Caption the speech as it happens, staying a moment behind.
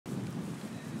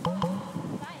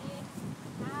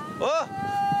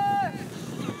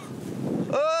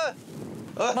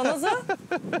만났어?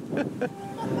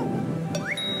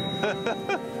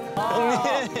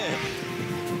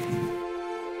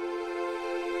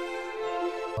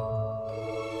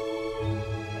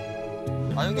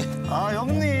 형님. 아 형님. 아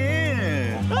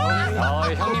형님. 아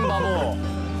형님 바보.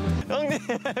 형님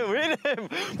왜 이래?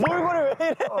 몰골이 왜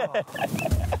이래?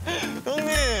 형님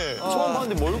처음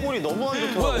봤는데 몰골이 너무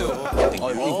안 좋더라고요.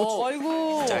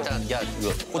 아이고. 자 일단 야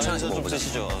이거 고추 하나씩 좀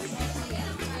드시죠.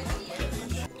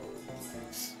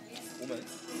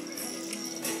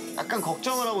 약간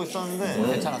걱정을 하고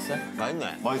있었는데 괜찮았어요?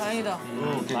 맛있네. 다행이다.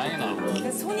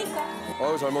 다행이다. 손이니까.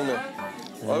 아유 잘 먹네.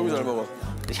 아이고 잘 먹어.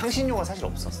 향신료가 사실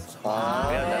없었어.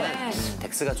 그래야 나는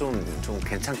덱스가 좀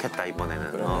괜찮겠다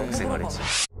이번에는. 그 생각했지.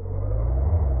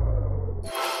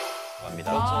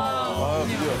 갑니다. 아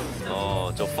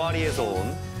드디어. 저 파리에서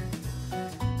온.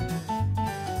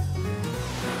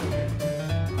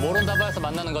 모론다바에서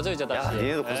만나는 거죠 이제 다시. 야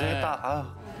니네도 고생했다.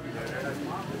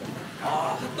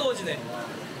 확 떨어지네.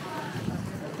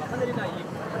 하늘이나 이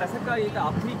바다 색깔이 일단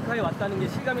아프리카에 왔다는 게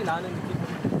실감이 나는 느낌.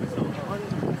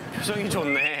 표정이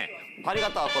좋네. 파리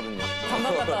갔다 왔거든요.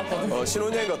 감각 갔다 왔거든.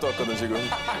 신혼여행 갔다 왔거든 지금.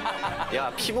 야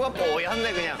피부가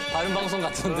뽀얗네 그냥. 다른 방송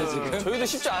같은데 지금. 저희도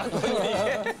쉽지 않았거든요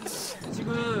이게.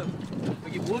 지금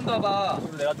여기 모론다바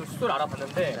내가 좀 숙소를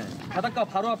알아봤는데 바닷가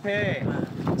바로 앞에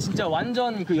진짜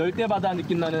완전 그 열대 바다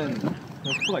느낌 나는 그런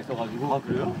숙소가 있어가지고. 아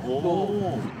그래요?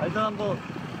 오. 일단 한번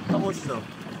가보시죠.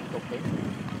 오케이.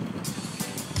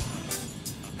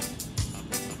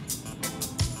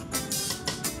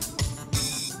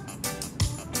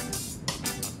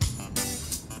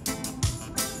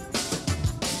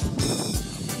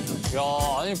 야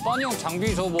아니 빠니 형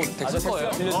장비 저거 뭐 덱스 거예요?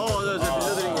 맞아요. 제가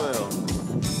빌려드린 거예요.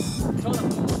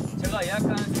 제가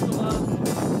예약한 숙소가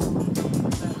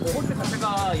그 호텔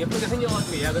자체가 예쁘게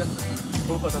생겨가지고 예약을 했어요.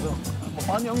 좋을 것 같아서.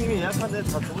 반 형님이 예약한 데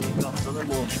다 좋으니까 저는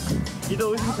뭐 믿어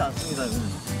의심치 않습니다.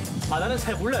 아 나는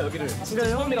잘 몰라 여기를. 진짜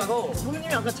처음이라서. 형님이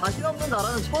약간 자신 없는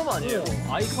나라는 처음 아니에요?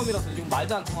 아이컴이라서 지금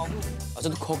말도 안 통하고.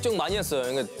 저도 걱정 많이 했어요.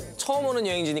 그러니까 처음 오는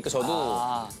여행지니까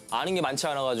저도 아는 게 많지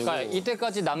않아가지고. 그러니까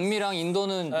이때까지 남미랑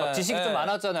인도는 막 지식이 좀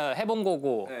많았잖아요. 해본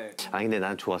거고. 아니 근데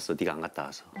난 좋았어. 네가 안 갔다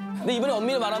와서. 근데 이번에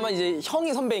엄밀히 말하면 이제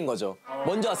형이 선배인 거죠.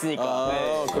 먼저 왔으니까.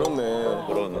 아 그렇네.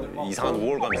 그런 이상한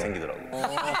우월감이 생기더라고.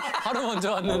 하루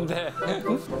먼저 왔는데.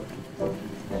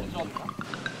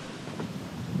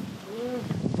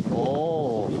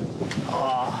 오.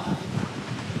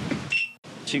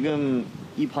 지금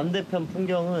이 반대편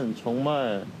풍경은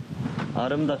정말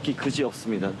아름답기 그지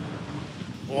없습니다.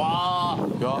 와.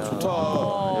 야 좋다.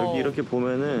 여기 이렇게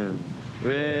보면은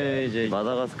왜 이제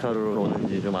마다가스카르로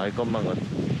오는지 좀 알 것만 같은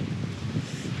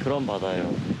그런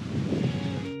바다예요.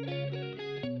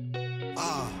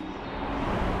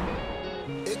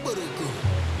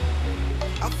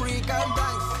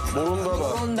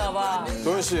 모른다봐.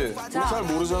 도현 씨, 우리 잘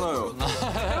모르잖아요.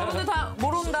 여러분들 다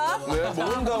모른다? 네,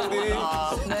 모른다 우리.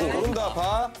 모른다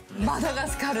봐.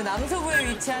 마다가스카르 남서부에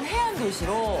위치한 해안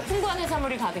도시로 풍부한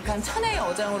해산물이 가득한 천혜의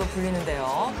어장으로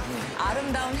불리는데요.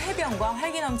 아름다운 해변과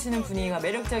활기 넘치는 분위기가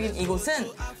매력적인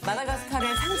이곳은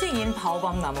마다가스카르의 상징인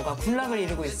바오밥 나무가 군락을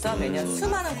이루고 있어 매년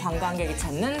수많은 관광객이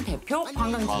찾는 대표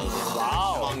관광지입니다.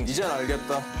 와우. 이젠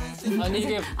알겠다. 아니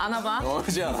이게 안 와봐?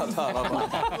 이제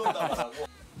알아봐.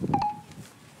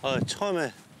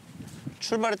 처음에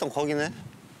출발했던 거기네.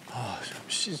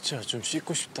 진짜 좀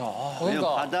씻고 싶다. 그냥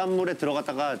그러니까. 바닷물에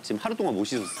들어갔다가 지금 하루 동안 못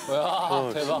씻었어.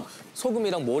 야 대박.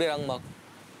 소금이랑 모래랑 막.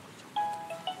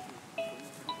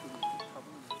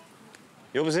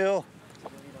 여보세요?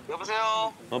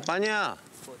 여보세요? 빠니야.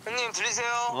 형님 들리세요?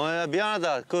 야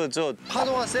미안하다.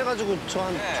 파도가 세가지고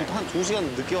한 2시간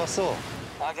늦게 왔어.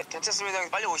 아 괜찮습니다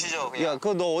형님 빨리 오시죠 그냥. 야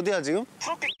너 어디야 지금?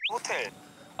 트로픽 호텔.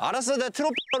 알았어 내가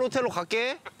트로피 호텔로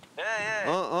갈게. 예.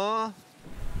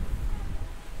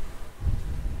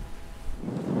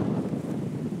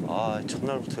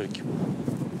 첫날부터 이렇게.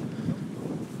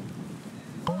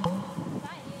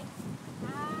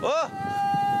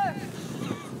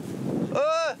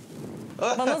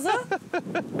 만났어?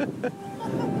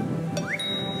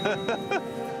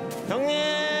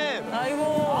 형님! 아이고.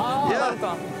 야!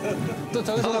 또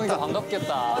저기서 보니까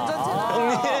반갑겠다.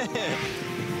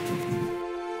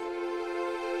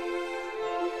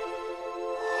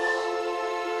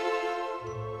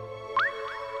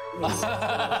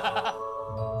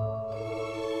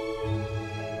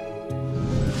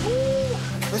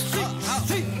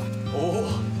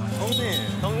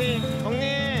 형님!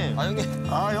 형님!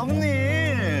 아 형님.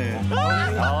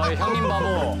 형님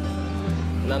바보.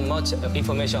 not much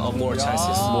information of more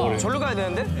chances. 절로 가야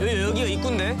되는데? 여기가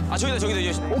입구인데? 아 저기다.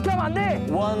 오케이 하면 안 돼!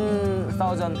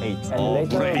 1008. 어, we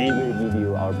will give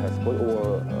you our passport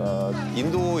or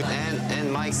인도 and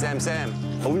Mike Sam.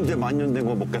 언제 만년된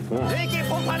거 먹겠어? 이게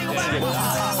폭발이구만!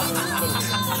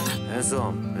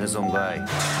 handsome guy.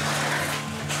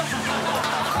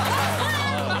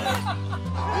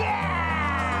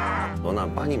 너나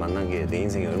빤히 만난 게 내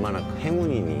인생에 얼마나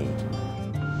행운이니.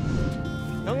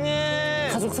 형님!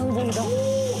 가족 상봉이다.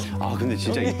 아 근데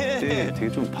진짜 이때 되게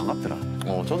좀 반갑더라.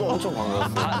 저도 엄청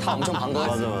반가웠어요. 다 엄청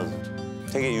반가웠어. 맞아.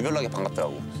 되게 유별나게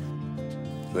반갑더라고.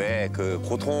 왜 그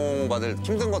고통받을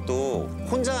힘든 것도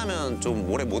혼자 하면 좀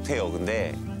오래 못해요.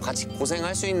 근데 같이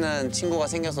고생할 수 있는 친구가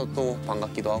생겨서 또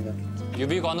반갑기도 하고.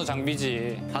 유비관우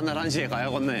장비지. 하늘 한시에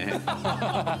가야겠네.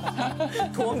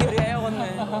 도원결이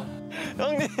해야겠네.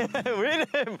 형님 왜 이래?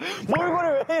 몰골이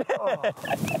왜 이래?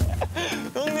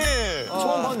 형님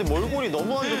처음 봤는데 몰골이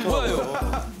너무 안 좋더라고요.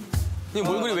 뭐야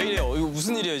이거 몰골이 왜 이래요? 이거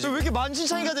무슨 일이에요 왜 지금? 이렇게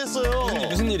만신창이가 됐어요?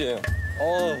 무슨 일이에요?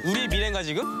 우리의 미래인가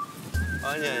지금?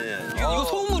 아니야. 이거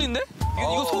소음물인데?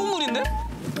 이거 소음물인데?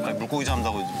 아니, 물고기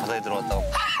잡는다고 바다에 들어갔다고.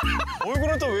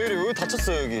 얼굴은 또 왜 이래? 왜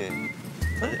다쳤어요 여기?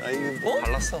 아니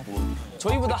발랐어.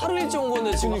 저희보다 하루 일찍 온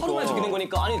건데 지금 그러니까. 하루만 죽이는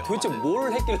거니까 아니 도대체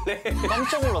뭘 했길래?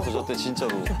 깜짝 놀랐어 저 때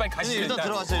진짜로. 빨리 가시죠 일단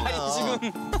들어가세요, 일단. 아니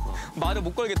지금 말을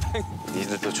못 걸겠다.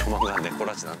 니들도 조만간 내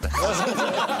꼬라지 난다.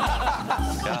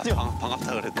 야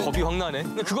반갑다 그래도. 겁이 확 나네.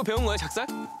 근데 그거 배운 거예요 작살?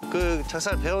 그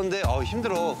작살 배웠는데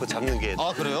힘들어 그 잡는 게.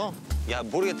 아 그래요? 야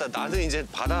모르겠다. 나는 이제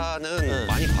바다는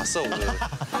많이 봤어.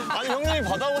 아니 형님이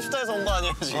받아오고 싶다 해서 온 거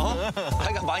아니에요 지금?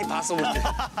 그러니까 많이 봤어 볼 때.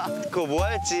 그거 뭐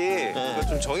할지 그거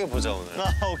좀 정해보자 오늘.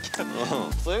 아 오케이.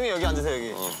 형님 여기 앉으세요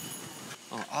여기.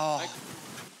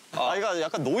 이거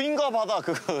약간 노인과 바다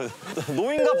그거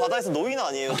노인과 바다에서 노인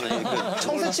아니에요? 그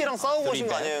청새치랑 싸우고 오신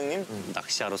거 아니에요 형님?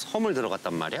 낚시하러 섬을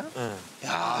들어갔단 말이야?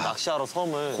 야 낚시하러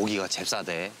섬을. 고기가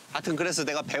잽싸대. 하여튼 그래서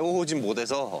내가 배워오진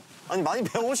못해서. 아니 많이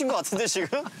배워오신 것 같은데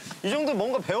지금? 이 정도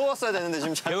뭔가 배워왔어야 되는데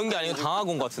지금 잘. 배운 게 아니고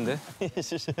당하고 온 것 같은데.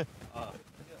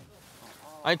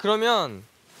 아니 그러면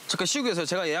잠깐 쉬고 계세요.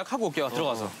 제가 예약하고 올게요.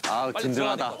 들어가서. 아 빨리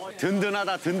든든하다.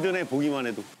 든든하다. 든든해 보기만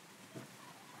해도.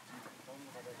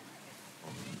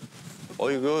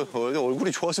 이거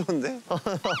얼굴이 좋아졌는데?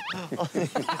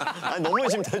 아니 너무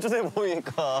지금 대조돼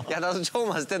보이니까. 야 나도 처음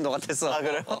왔을 땐 너 같았어. 아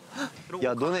그래요?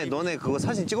 야 너네 그거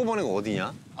사진 찍어 보낸 거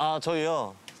어디냐? 아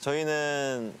저희요.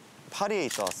 저희는 파리에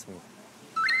있다 왔습니다.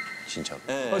 진짜로?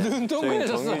 네. 눈 저희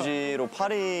동그래졌어. 경유지로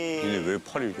파리. 얘네 왜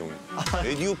파리를 경유?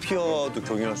 에디오피아도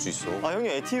경유할 수 있어. 아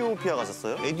형님 에티오피아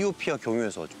가셨어요? 에디오피아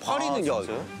경유해서 파리는 야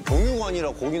진짜요? 경유가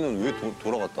아니라 거기는 왜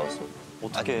돌아갔다 왔어?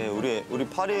 어떻게 우리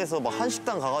파리에서 막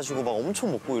한식당 가가지고 막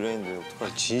엄청 먹고 이랬는데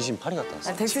어떡하지? 진심 파리 갔다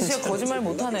왔어. 덱스 씨가 거짓말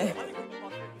못하네.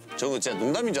 저거 진짜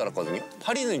농담인 줄 알았거든요.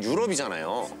 파리는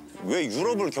유럽이잖아요. 왜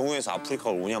유럽을 경유해서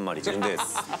아프리카를 오냔 말이지. 근데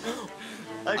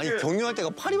아니 경유할 때가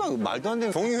파리가 말도 안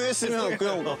되는. 경유했으면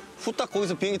그냥 후딱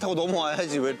거기서 비행기 타고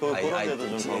넘어와야지. 왜 그런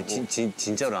데도 좀 가고.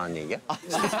 진짜로 하는 얘기야?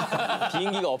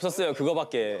 비행기가 없었어요.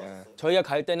 그거밖에. 저희가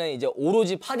갈 때는 이제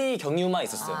오로지 파리 경유만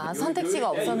있었어요. 아,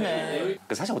 선택지가 없었네.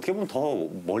 사실 어떻게 보면 더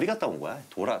멀리 갔다 온 거야.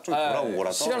 좀 돌아온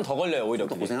거라서. 시간은 더 걸려요 오히려.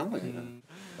 더 고생한 거지.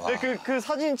 그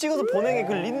사진 찍어서 보낸 게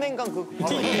그 린넨강 그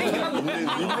바로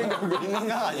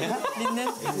린넨강 아니야?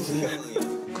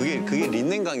 그게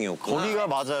린넨강이었고. 거기가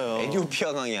맞아요.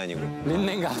 에디오피아 강이 아니고.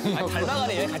 린넨강이었구나.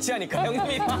 닮아가네 같이 하니까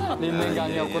형님이랑.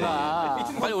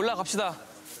 린넨강이었구나. 빨리 올라갑시다.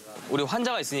 우리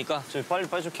환자가 있으니까. 저희 빨리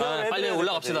좀 케어를 빨리 해드려야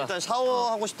올라갑시다. 될 것 같아요. 일단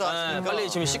샤워하고 싶다 하시니까. 빨리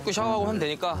지금 씻고 샤워하고 하면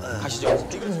되니까 가시죠.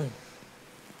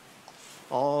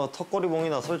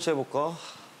 턱걸이봉이나 설치해볼까?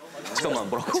 잠깐만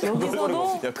뭐라고?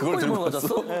 여기서도 그걸 들고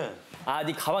갔었어? 네. 아,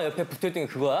 네 가방 옆에 붙어있던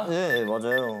게 그거야? 네,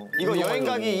 맞아요. 이거 여행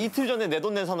가기 이틀 전에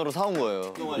내돈내산으로 사온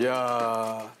거예요.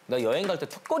 이야. 나 여행 갈 때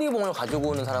턱걸이봉을 가지고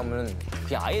오는 사람은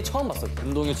그냥 아예 처음 봤어.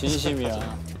 운동이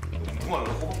진심이야.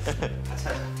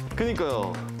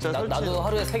 그니까요. 제가 설치... 나도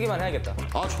하루에 3개만 해야겠다.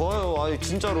 아, 좋아요. 아,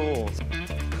 진짜로.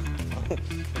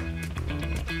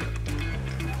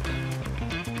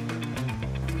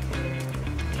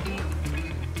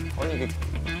 아니, 이게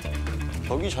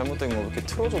벽이 잘못된 거 왜 이렇게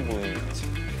틀어져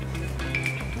보이는지.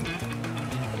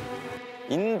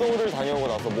 인도를 다녀오고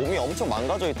나서 몸이 엄청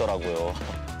망가져 있더라고요.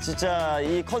 진짜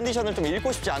이 컨디션을 좀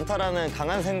잃고 싶지 않다라는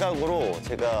강한 생각으로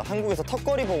제가 한국에서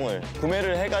턱걸이봉을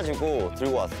구매를 해가지고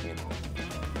들고 왔습니다.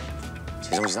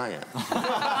 제정신 아니야.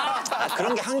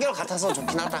 그런 게 한결 같아서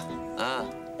좋긴 하다.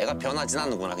 애가 변하진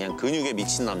않는구나. 그냥 근육에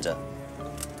미친 남자.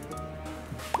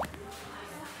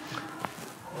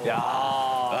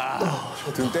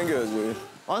 등 땡겨야지.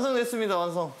 완성됐습니다,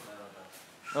 완성.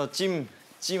 찜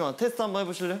테스트 한번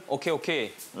해보실래요?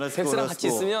 오케이. 렛츠고, 덱스랑 같이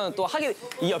렛츠고. 있으면 또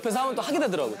이 옆에서 하면 또 하게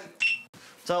되더라고.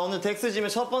 자, 오늘 덱스짐의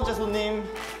첫 번째 손님.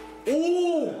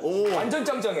 오! 완전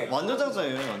짱짱해. 완전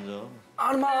짱짱이에요, 완전.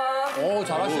 아르마. 오,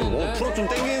 잘하시는데? 프로 좀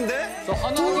땡기는데? 저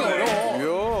하나 하기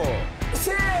어려워.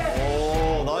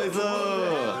 오, 나이스.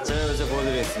 제가 이제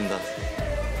보여드리겠습니다.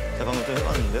 제가 방금 좀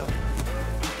해봤는데요.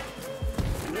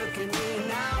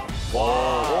 와,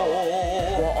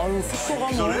 아유, 속도가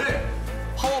뭐.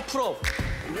 파워 풀업.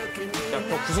 야,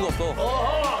 너 구수가 없어.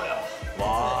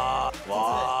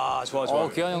 와, 좋아, 좋아.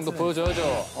 기한 형도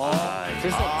보여줘야죠.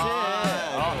 질 수 없지.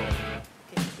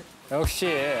 역시.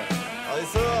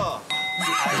 나이스.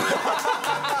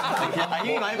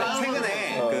 힘이 많이 가.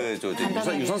 최근에 그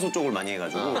유산소 쪽을 많이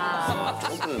해가지고.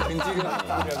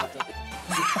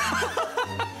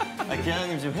 기한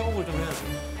형님 지금 회복을 좀 해야죠.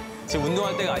 지금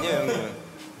운동할 때가 아니에요, 형님.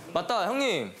 맞다,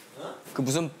 형님. 그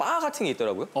무슨 바 같은 게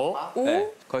있더라고요. 네.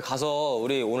 거기 가서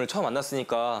우리 오늘 처음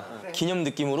만났으니까 기념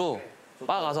느낌으로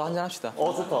바 가서 한잔 합시다.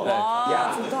 좋다.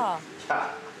 와, 좋다.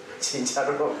 야,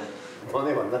 진짜로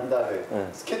너네 만난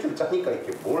다음에 스케줄 짜니까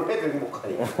이렇게 뭘 해도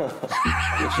행복하니.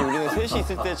 역시 우리는 셋이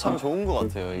있을 때 참 좋은 것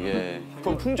같아요. 이게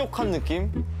좀 풍족한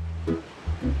느낌?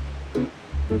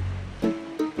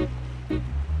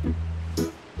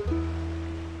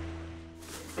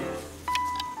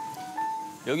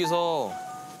 여기서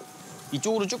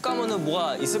이쪽으로 쭉 가면은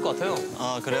뭐가 있을 것 같아요.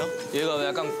 아, 그래요? 얘가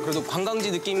약간 그래도 관광지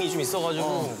느낌이 좀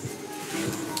있어가지고.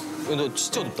 너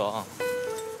진짜 어둡다.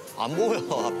 안 보여,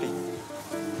 앞이.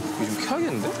 이거 좀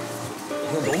켜야겠는데?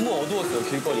 이거 너무 어두웠어요,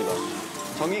 길거리가.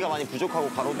 전기가 많이 부족하고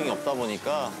가로등이 없다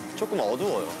보니까 조금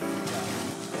어두워요.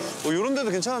 이런 데도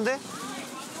괜찮은데?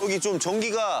 여기 좀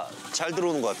전기가 잘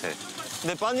들어오는 것 같아.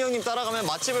 근데 빠니 형님 따라가면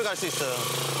맛집을 갈 수 있어요.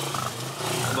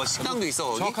 뭐 식당도 있어,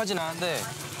 거기? 정확하진 않은데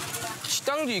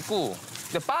식당도 있고.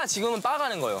 근데 바 지금은 바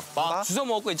가는 거예요. 바? 주워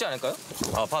먹을 거 있지 않을까요?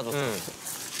 아, 봐줬어.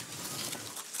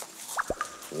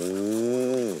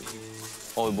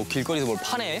 오. 뭐 길거리에서 뭘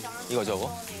파네? 이거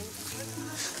저거.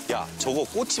 야, 저거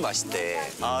꼬치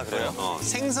맛있대. 아, 그래요?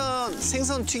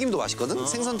 생선 튀김도 맛있거든?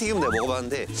 생선 튀김 내가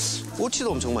먹어봤는데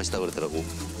꼬치도 엄청 맛있다 그러더라고.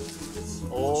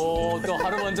 오, 또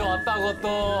하루 먼저 왔다고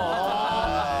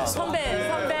또. 선배.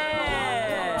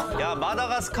 야,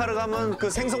 마다가스카르 가면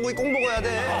그 생선구이 꼭 먹어야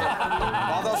돼.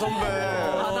 마다 선배.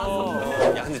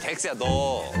 야, 근데 덱스야,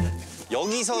 너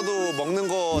여기서도 먹는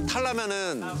거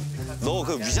탈라면은 너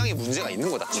그 위장에 문제가 있는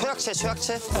거다.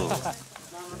 최악체?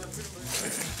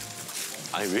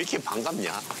 아니, 왜 이렇게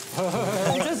반갑냐?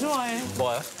 진짜 좋아해.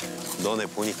 뭐가요? 너네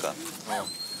보니까.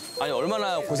 아니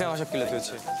얼마나 고생하셨길래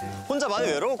도대체. 혼자 많이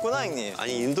외로웠구나, 형님.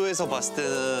 아니, 인도에서 봤을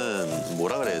때는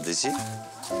뭐라 그래야 되지?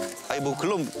 아니, 뭐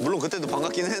물론 그때도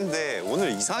반갑긴 했는데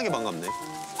오늘 이상하게 반갑네.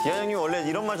 기한 형님 원래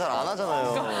이런 말 잘 안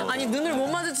하잖아요. 아니, 눈을 못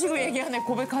마주치고 얘기하네,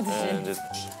 고백하듯이. 이제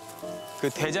그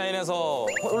대자연에서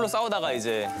홀로 싸우다가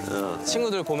이제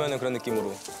친구들 보면은 그런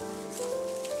느낌으로.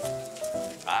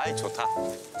 아이, 좋다.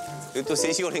 여기 또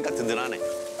 3시 걸리니까 든든하네.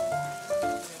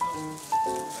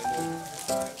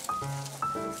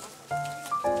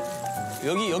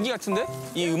 여기 같은데?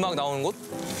 이 음악 나오는 곳?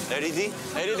 LED?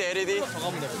 LED.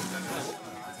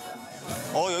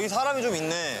 여기 사람이 좀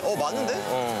있네. 많은데?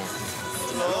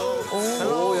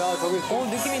 오, 야, 저기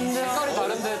느낌 있는데요? 색깔이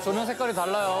다른데 조명 색깔이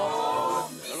달라요.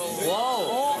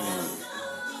 와우.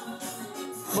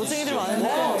 멋쟁이들 많은데?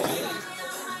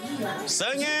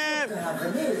 사장님!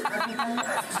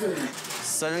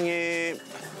 사장님.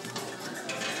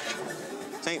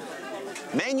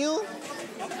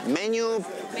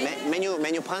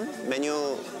 메뉴판?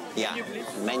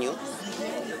 메뉴?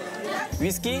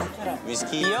 위스키?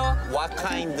 위스키? 비어? What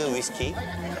kind whiskey?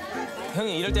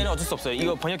 형이 이럴 때는 어쩔 수 없어요.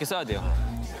 이거 번역기 써야 돼요.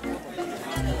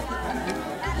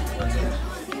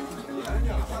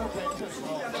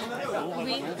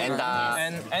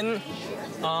 And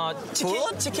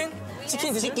치킨?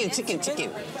 치킨 드세요?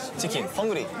 치킨.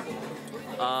 헝그리.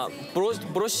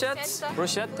 브로셰트?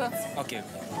 오케이.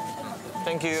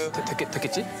 땡큐.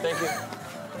 됐겠지? 땡큐.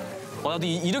 나도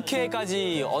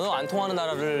이렇게까지 언어 안 통하는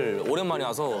나라를 오랜만에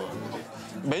와서.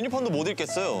 메뉴판도 못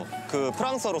읽겠어요. 그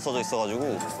프랑스어로 써져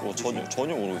있어가지고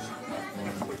전혀 모르겠어요.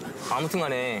 아무튼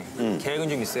간에 계획은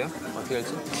좀 있어요? 어떻게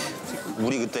할지?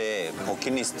 우리 그때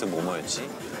버킷리스트 뭐였지?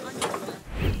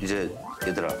 이제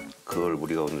얘들아, 그걸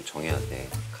우리가 오늘 정해야 돼.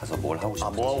 가서 뭘 하고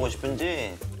싶은지. 뭐 하고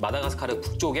싶은지? 마다가스카르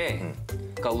북쪽에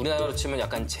그러니까 우리나라로 치면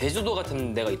약간 제주도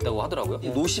같은 데가 있다고 하더라고요.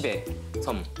 노시베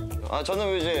섬.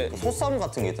 저는 이제 소싸움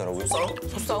같은 게 있더라고요.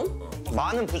 소싸움?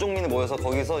 많은 부족민이 모여서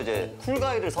거기서 이제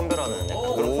쿨가이를 선별하는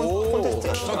그런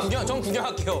콘테스트가 있어요. 전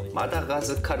구경할게요.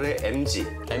 마다가스카르의 MG.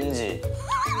 MG.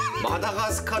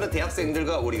 마다가스카르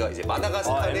대학생들과 우리가 이제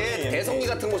마다가스카르에 대성리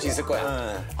같은 곳이 있을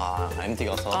거야. MT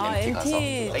가서. MT 가서.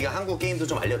 이거 한국 게임도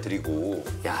좀 알려드리고.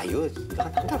 야, 이거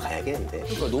한 달 가야겠는데.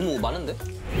 그거 너무 많은데?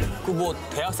 그 뭐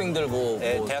대학생들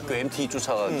대학교 MT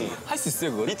쫓아가기. 할 수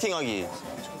있어요 그걸? 미팅하기.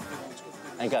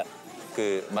 그러니까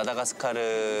그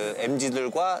마다가스카르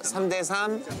MZ들과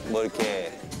 3대3 뭐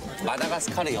이렇게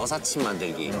마다가스카르 여사친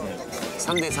만들기.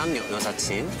 3대3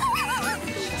 여사친.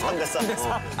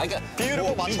 3대3. 그러니까 비율을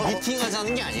꼭 맞춰서.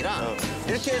 미팅하자는 게 아니라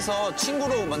이렇게 해서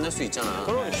친구로 만날 수 있잖아.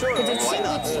 그럼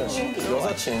그치, 친구.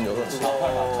 여사친.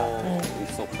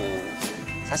 있었고.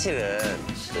 사실은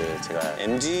그 제가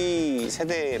MZ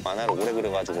세대 만화를 오래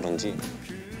그려가지고 그런지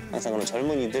항상 그런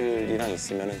젊은이들이랑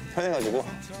있으면 편해가지고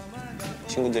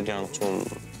친구들이랑 좀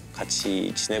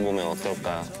같이 지내보면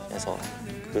어떨까 해서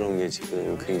그런 게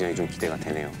지금 굉장히 좀 기대가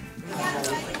되네요.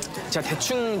 제가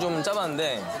대충 좀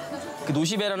짜봤는데 그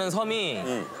노시베라는 섬이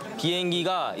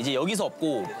비행기가 이제 여기서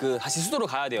없고 그 다시 수도로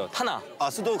가야 돼요. 타나.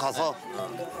 수도 가서.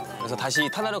 그래서 다시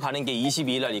타나로 가는 게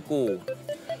 22일 날 있고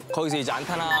거기서 이제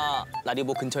안타나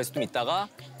나리보 근처에서 좀 있다가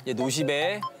이제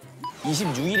노시베에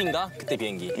 26일인가 그때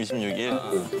비행기. 26일.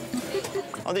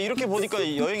 근데 이렇게 보니까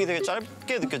여행이 되게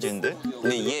짧게 느껴지는데?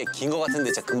 근데 이게 긴 거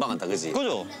같은데 진짜 금방 간다, 그지?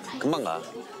 그죠? 금방 가.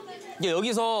 이게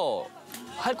여기서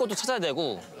할 것도 찾아야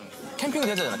되고 캠핑도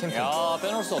해야 되잖아, 캠핑. 야,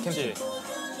 빼놓을 수 없지.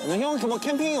 형, 뭐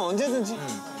캠핑이 언제든지.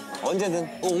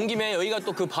 언제든. 온 김에 여기가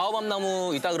또 그 바오밤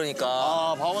나무 있다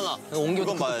그러니까 바오나. 온 김에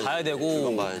또 그건 그거 봐야지. 봐야 되고.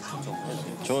 그건 봐야지.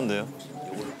 좋은데요?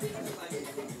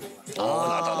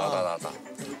 나다.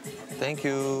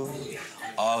 땡큐.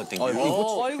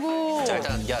 땡큐. 아이고. 자,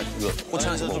 일단, 야, 이거 고추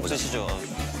하나씩 좀 먹어보자. 드시죠.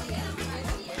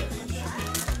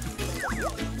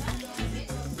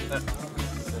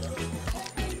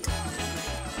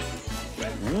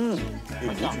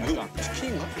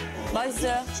 치킨인가?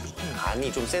 맛있어요?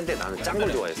 간이 좀 센데 나는 짠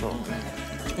걸 좋아해서.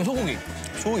 소고기.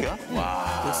 소고기야?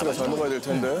 와. 믹스가 잘 먹어야 될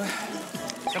텐데.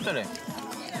 짭짤해.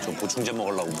 저 보충제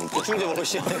먹으려고 물 보충제 먹을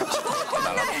시간.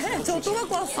 저 또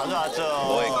갖고 왔어. 가져왔죠.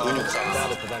 너의 근육장.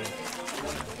 나도 대단해.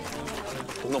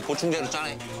 너 보충제로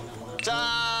짜네.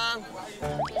 짠!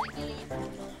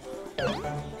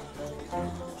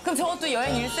 그럼 저것도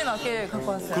여행 일세 맞게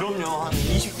갖고 왔어요? 그럼요. 한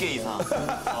 20개 이상.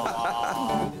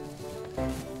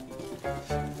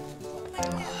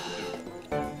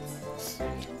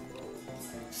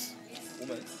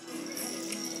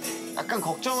 약간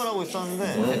걱정을 하고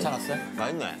있었는데 괜찮았어요?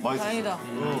 맛있네. 다행이다.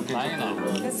 다행이다.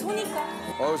 그래서 소니까.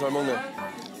 아유, 잘 먹네.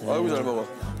 아이고, 잘 먹어.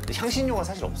 향신료가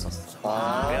사실 없었어.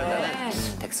 그래서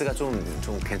나는 덱스가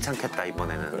좀 괜찮겠다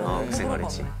이번에는 그 생각을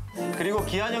했지. 그리고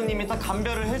기한 형님이 딱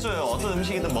감별을 해줘요. 어떤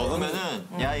음식이든 먹으면은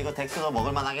야 이거 덱스가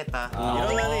먹을만 하겠다.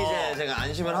 이러면 이제 제가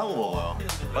안심을 하고 먹어요.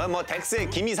 뭐 덱스의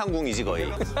기미상궁이지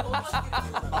거의.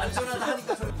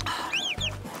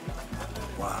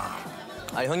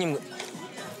 아니 형님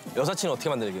여사친 어떻게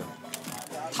만들게요?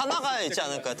 타나가 있지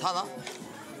않을까요? 타나?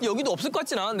 여기도 없을 것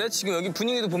같진 않은데 지금 여기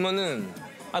분위기도 보면은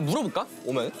물어볼까?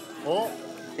 오면?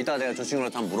 이따 내가 저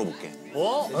친구한테 한번 물어볼게.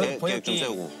 계획 좀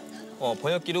세우고.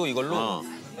 번역기로 이걸로.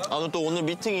 나도 또 오늘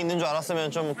미팅이 있는 줄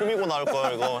알았으면 좀 꾸미고 나올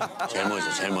걸 이거. 제일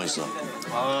멋있어, 제일 멋있어.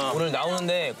 오늘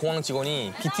나오는데 공항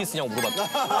직원이 BTS냐고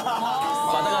물어봤다.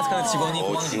 마다가스카르 직원이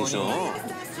공항 직원이.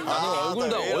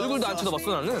 아니 얼굴도 안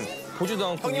쳐다봤어 나는. 보지도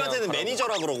않고. 형님한테는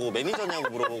매니저라 그러고 매니저냐고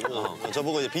물어보고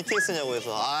저보고 이제 BTS냐고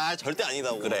해서 절대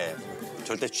아니다고. 그래,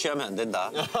 절대 취하면 안 된다.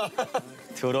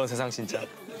 더러운 세상 진짜.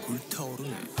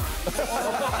 불타오르네.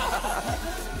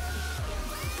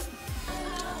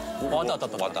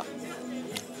 왔다.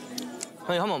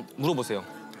 형님 한번 물어보세요.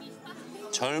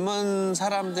 젊은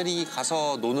사람들이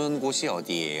가서 노는 곳이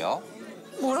어디예요?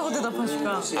 뭐라고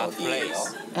대답하실까? 플레이어.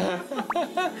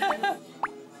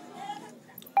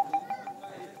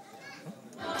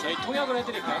 저희 통역을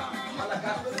해드릴까요?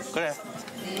 그래.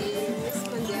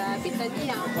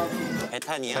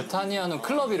 베타니아? 베타니아는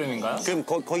클럽 이름인가요? 그럼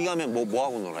거기 가면 뭐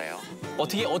하고 놀아요?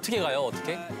 어떻게 가요?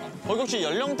 어떻게? 거기 혹시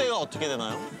연령대가 어떻게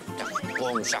되나요?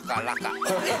 뽕 샤깔라까.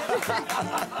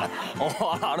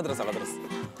 알아들었어.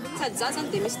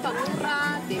 찾아서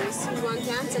데미스타누라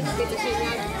데미스루한테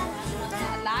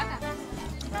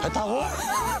배 타고?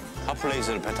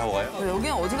 핫플레이스를 배 타고 가요?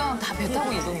 여기는 어디 가면 다 배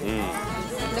타고 이동해.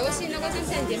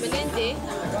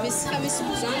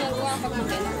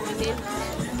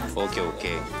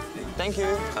 오케이.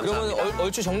 땡큐. 그러면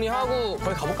얼추 정리하고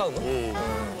거기 가볼까 그러면?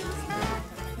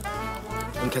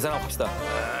 그럼 계산하고 갑시다.